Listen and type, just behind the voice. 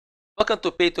welcome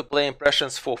to Pay-to-Play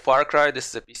Impressions for Far Cry. This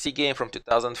is a PC game from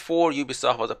 2004.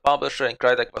 Ubisoft was a publisher and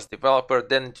Crytek was developer.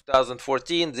 Then in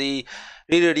 2014, they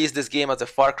re-released this game as a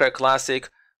Far Cry classic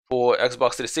for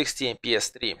Xbox 360 and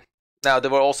PS3. Now,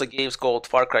 there were also games called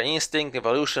Far Cry Instinct,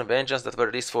 Evolution, Vengeance that were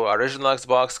released for original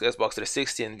Xbox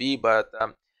 360 and Wii, but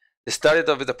they started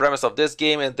off with the premise of this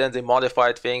game and then they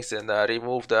modified things and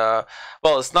removed well,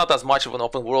 it's not as much of an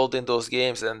open world in those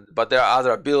games, but there are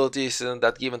other abilities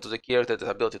that given to the character,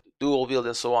 the ability to dual wield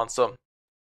and so on. So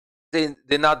they're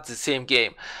not the same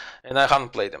game, and I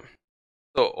haven't played them.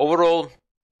 So overall,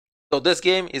 so this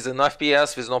game is an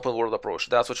FPS with an open world approach.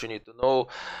 That's what you need to know.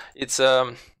 It's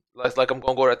like I'm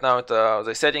gonna go right now into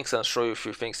the settings and show you a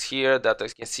few things here. That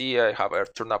as you can see, I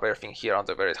have turned up everything here on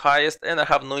the very highest, and I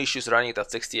have no issues running it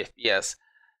at 60 FPS.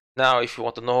 Now, if you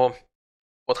want to know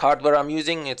what hardware I'm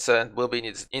using, it's will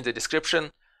be in the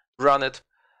description. Run it.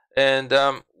 And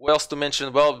what else to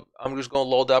mention? Well, I'm just gonna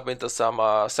load up into some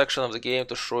section of the game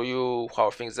to show you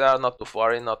how things are, not too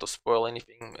far in, not to spoil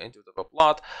anything into the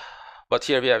plot. But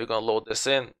here we're gonna load this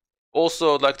in.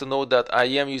 Also, I'd like to note that I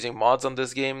am using mods on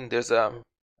this game. There's a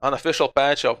unofficial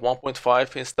patch of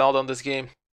 1.5 installed on this game.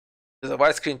 There's a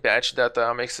widescreen patch that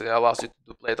allows you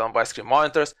to play it on widescreen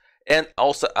monitors, and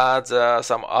also adds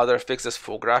some other fixes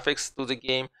for graphics to the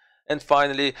game. And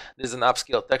finally, there's an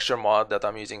upscale texture mod that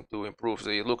I'm using to improve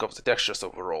the look of the textures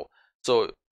overall.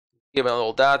 So, given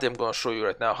all that, I'm going to show you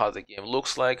right now how the game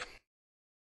looks like.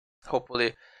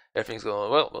 Hopefully, everything's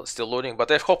going well. It's still loading, but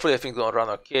hopefully everything's going to run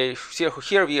okay.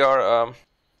 Here we are.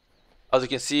 As you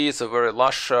can see, it's a very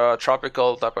lush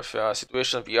tropical type of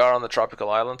situation. We are on a tropical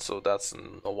island, so that's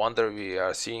no wonder we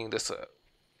are seeing this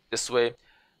this way.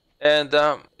 And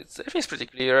everything's pretty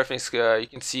clear. Everything's you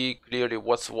can see clearly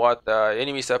what's what.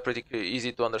 Enemies are pretty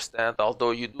easy to understand,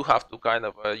 although you do have to kind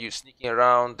of use sneaking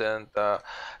around and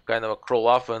kind of crawl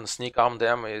up and sneak on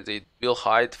them. They will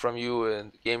hide from you,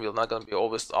 and the game will not gonna be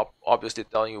always obviously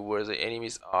telling you where the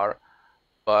enemies are,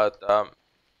 but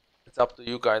it's up to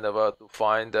you kind of to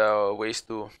find ways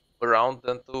to around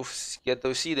and to get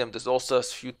to see them. There's also a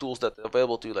few tools that are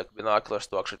available to you, like binoculars,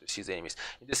 to actually see the enemies.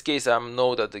 In this case, I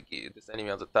know that this enemy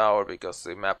on the tower because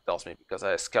the map tells me, because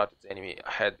I scouted the enemy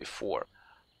ahead before.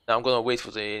 Now I'm gonna wait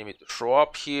for the enemy to show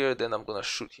up here, then I'm gonna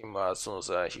shoot him as soon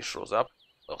as he shows up.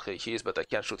 Okay, he is, but I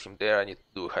can't shoot him there. I need to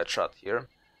do a headshot here.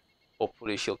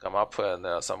 Hopefully he'll come up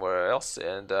and somewhere else,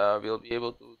 and we'll be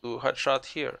able to do a headshot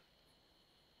here.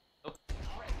 Nope.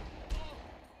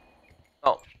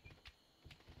 Oh,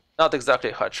 not exactly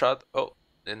a headshot. Oh,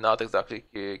 and not exactly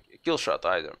a kill shot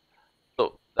either.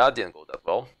 So that didn't go that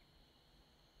well.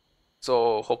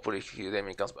 So hopefully the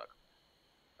enemy comes back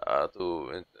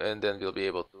and then we'll be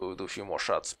able to do a few more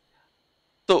shots.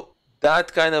 So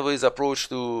that kind of is approach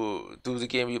to the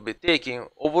game you'll be taking.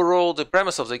 Overall, the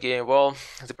premise of the game, well,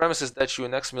 the premise is that you're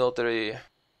an ex-military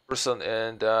person,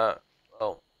 and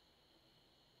well,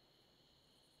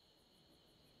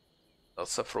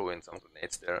 let's throw in some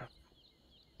grenades there.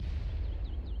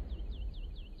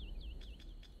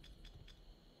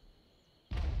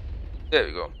 There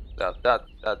we go. That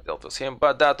dealt with him,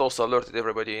 but that also alerted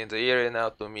everybody in the area now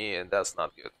to me, and that's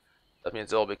not good. That means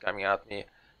they'll be coming at me,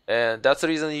 and that's the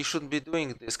reason you shouldn't be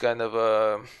doing this kind of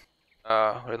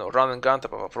run and gun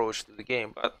type of approach to the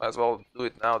game. But as well do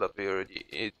it now that we're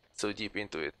already so deep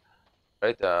into it,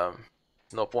 right?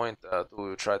 No point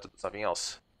to try to do something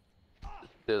else.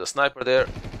 There's a sniper there.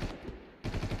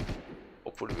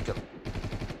 Hopefully we can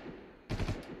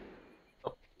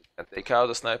take out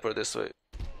the sniper this way.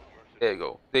 There you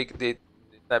go. The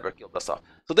sniper killed us off.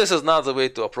 So this is not the way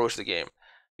to approach the game.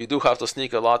 You do have to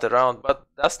sneak a lot around, but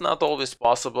that's not always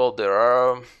possible. There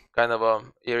are kind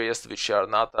of areas which are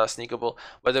not sneakable.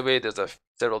 By the way, there's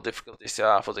several difficulties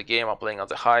for the game. I'm playing on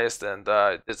the highest, and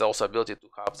there's also ability to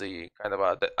have the kind of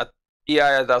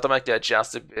AI that automatically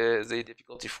adjusts the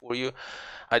difficulty for you.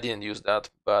 I didn't use that,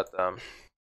 but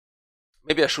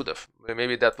maybe I should have.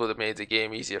 Maybe that would have made the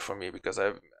game easier for me, because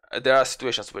there are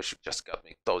situations which just got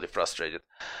me totally frustrated.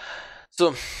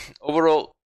 So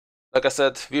overall, like I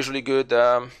said, visually good.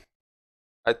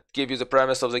 I gave you the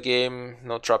premise of the game.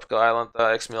 No tropical island,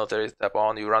 ex-military tap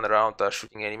on. You run around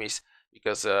shooting enemies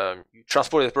because you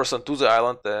transported the person to the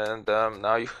island, and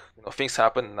now you know things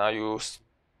happen. Now you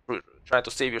trying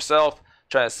to save yourself,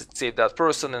 trying to save that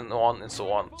person, and on and so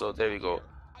on. So there you go.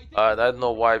 I don't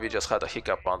know why we just had a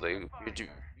hiccup on the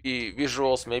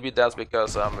visuals. Maybe that's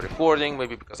because I'm recording,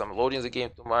 maybe because I'm loading the game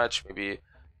too much, maybe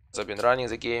because I've been running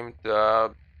the game in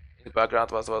the background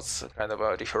was kind of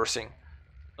rehearsing,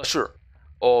 not sure.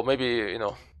 Or maybe, you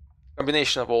know,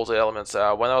 combination of all the elements.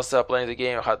 When I was playing the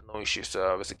game, I had no issues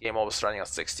with the game always running at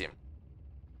 16.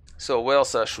 So what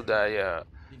else should I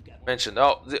mention.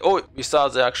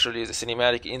 Besides actually the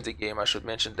cinematic in the game, I should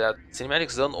mention that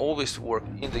cinematics don't always work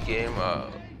in the game.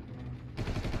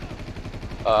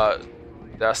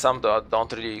 There are some that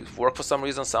don't really work for some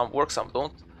reason. Some work, some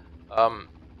don't.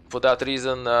 For that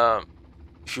reason,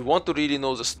 if you want to really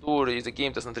know the story, the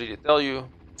game doesn't really tell you.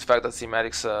 The fact that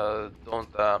cinematics don't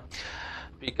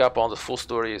pick up on the full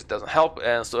story doesn't help,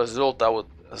 and so as a result, I would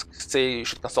say you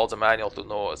should consult the manual to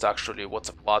know actually what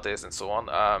the plot is and so on.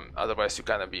 Otherwise, you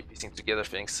kind of be piecing together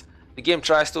things. The game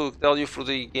tries to tell you through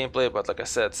the gameplay, but like I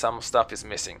said, some stuff is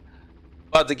missing.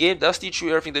 But the game does teach you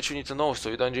everything that you need to know, so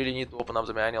you don't really need to open up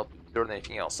the manual to learn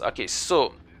anything else. Okay,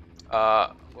 so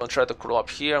I'm gonna try to crawl up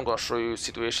here. I'm gonna show you a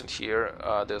situation here.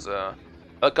 There's a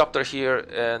helicopter here,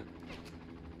 and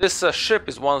this ship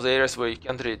is one of the areas where you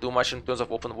can't really do much in terms of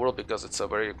open world because it's a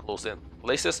very close-in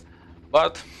places.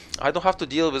 But I don't have to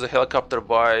deal with a helicopter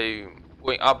by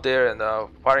going up there and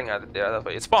firing at it there. That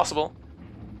way. It's possible,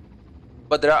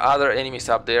 but there are other enemies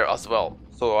up there as well.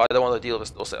 So I don't want to deal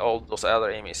with all those other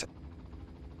enemies.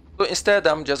 So instead,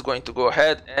 I'm just going to go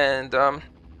ahead and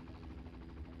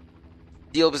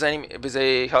deal with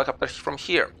a helicopter from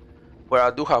here, where I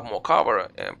do have more cover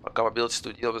and capabilities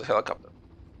to deal with the helicopter.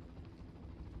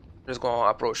 I'm just going to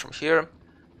approach from here.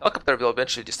 Helicopter will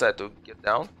eventually decide to get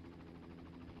down.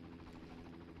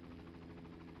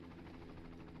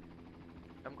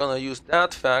 I'm gonna use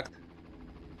that fact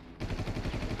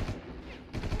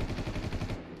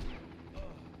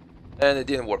and it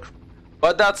didn't work.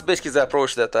 But that's basically the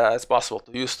approach that it's possible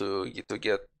to use to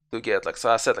get like, so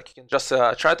I said, like, you can just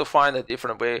try to find a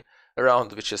different way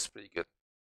around, which is pretty good.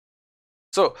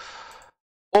 So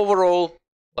overall,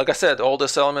 like I said, all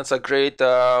these elements are great. They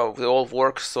all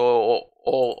work, so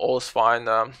all is fine.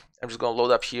 I'm just gonna load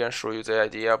up here and show you the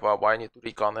idea about why I need to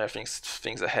recon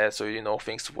things ahead, so you know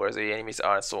things where the enemies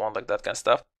are and so on, like that kind of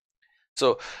stuff.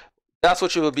 So that's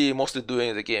what you will be mostly doing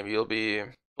in the game. You'll be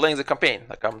playing the campaign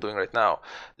like I'm doing right now.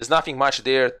 There's nothing much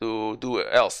there to do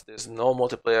else. There's no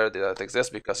multiplayer that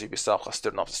exists because Ubisoft has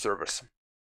turned off the servers.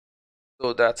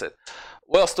 So that's it.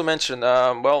 What else to mention?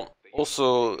 Well,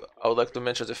 also I would like to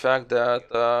mention the fact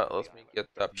that let me get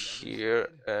up here,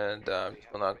 and I'm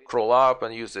gonna crawl up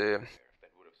and use a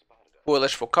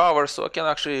foliage for cover, so I can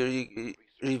actually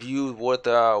review what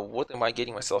am I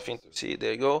getting myself into. See,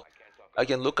 there you go. I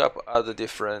can look up at the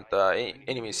different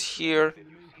enemies here,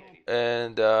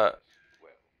 and there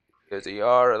they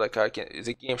are. Like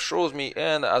the game shows me,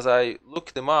 and as I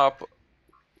look them up,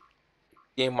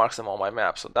 game marks them on my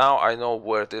map. So now I know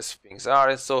where these things are,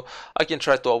 and so I can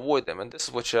try to avoid them. And this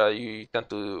is what you tend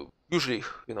to usually,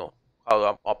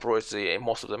 how I approach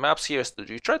most of the maps here is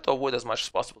you try to avoid as much as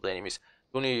possible the enemies.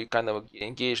 You only kind of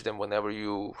engage them whenever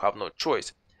you have no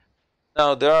choice.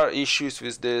 Now there are issues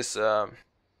with this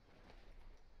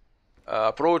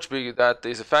approach, that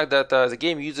is the fact that the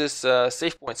game uses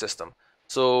save point system.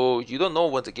 So you don't know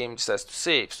when the game decides to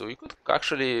save. So you could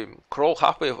actually crawl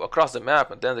halfway across the map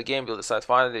and then the game will decide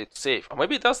finally to save. Or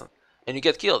maybe it doesn't. And you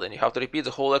get killed and you have to repeat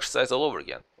the whole exercise all over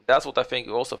again. That's what I think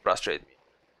also frustrated me.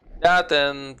 That,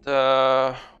 and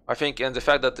I think, and the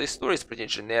fact that the story is pretty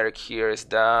generic here, is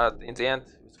that in the end,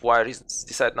 it's why I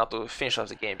decided not to finish off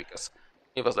the game, because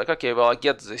it was like, okay, well, I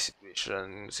get the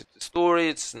situation, the story,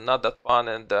 it's not that fun,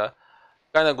 and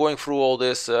kind of going through all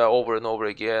this over and over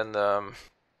again,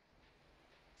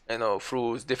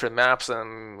 through different maps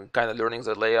and kind of learning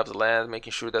the lay of the land,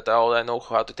 making sure that I know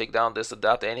how to take down this or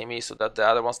that enemy so that the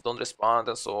other ones don't respond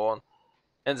and so on,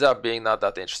 ends up being not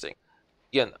that interesting.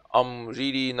 Again, I'm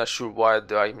really not sure why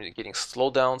I'm getting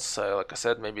slowdowns. Like I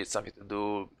said, maybe it's something to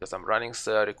do because I'm running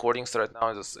recordings right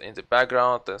now in the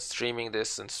background and streaming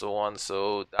this and so on.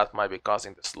 So that might be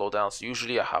causing the slowdowns.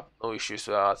 Usually I have no issues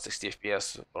at 60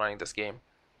 FPS running this game.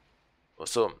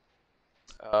 So,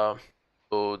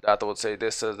 so that I would say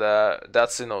this is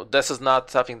this is not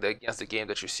something against the game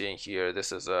that you're seeing here.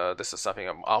 This is something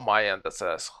on my end that's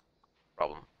a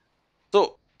problem.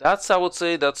 So I would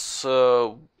say that's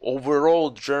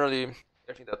overall generally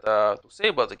everything that to say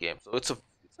about the game. So it's a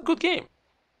good game.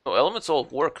 Elements all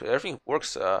work. Everything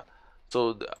works.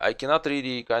 So I cannot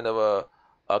really kind of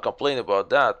complain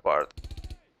about that part.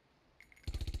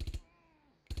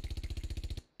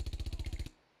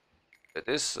 It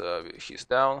is. He's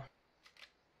down.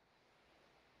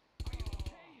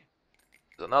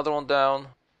 There's another one down.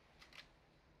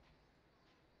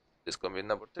 This is gonna be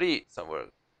number 3 somewhere.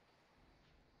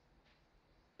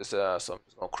 So I'm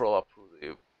just gonna crawl up through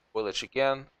the village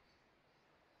again,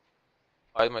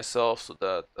 hide myself so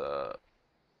that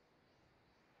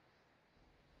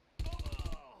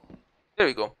there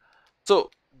we go. So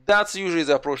that's usually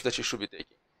the approach that you should be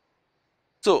taking.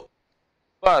 So,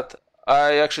 but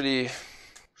I actually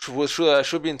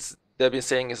they've been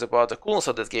saying is about the coolness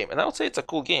of this game, and I would say it's a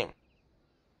cool game.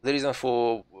 The reason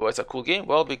for why it's a cool game,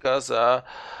 well, because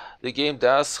the game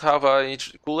does have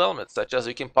cool elements, such as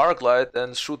you can paraglide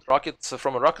and shoot rockets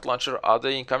from a rocket launcher at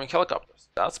the incoming helicopters.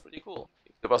 That's pretty cool.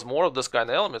 If there was more of this kind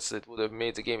of elements, it would have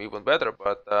made the game even better,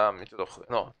 but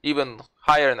even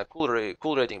higher in a cool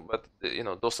rating. But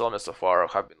those elements so far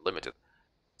have been limited.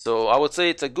 So I would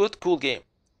say it's a good, cool game.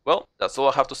 Well, that's all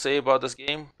I have to say about this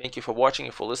game. Thank you for watching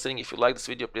and for listening. If you like this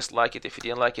video, please like it. If you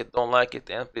didn't like it, don't like it,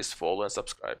 and please follow and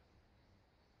subscribe.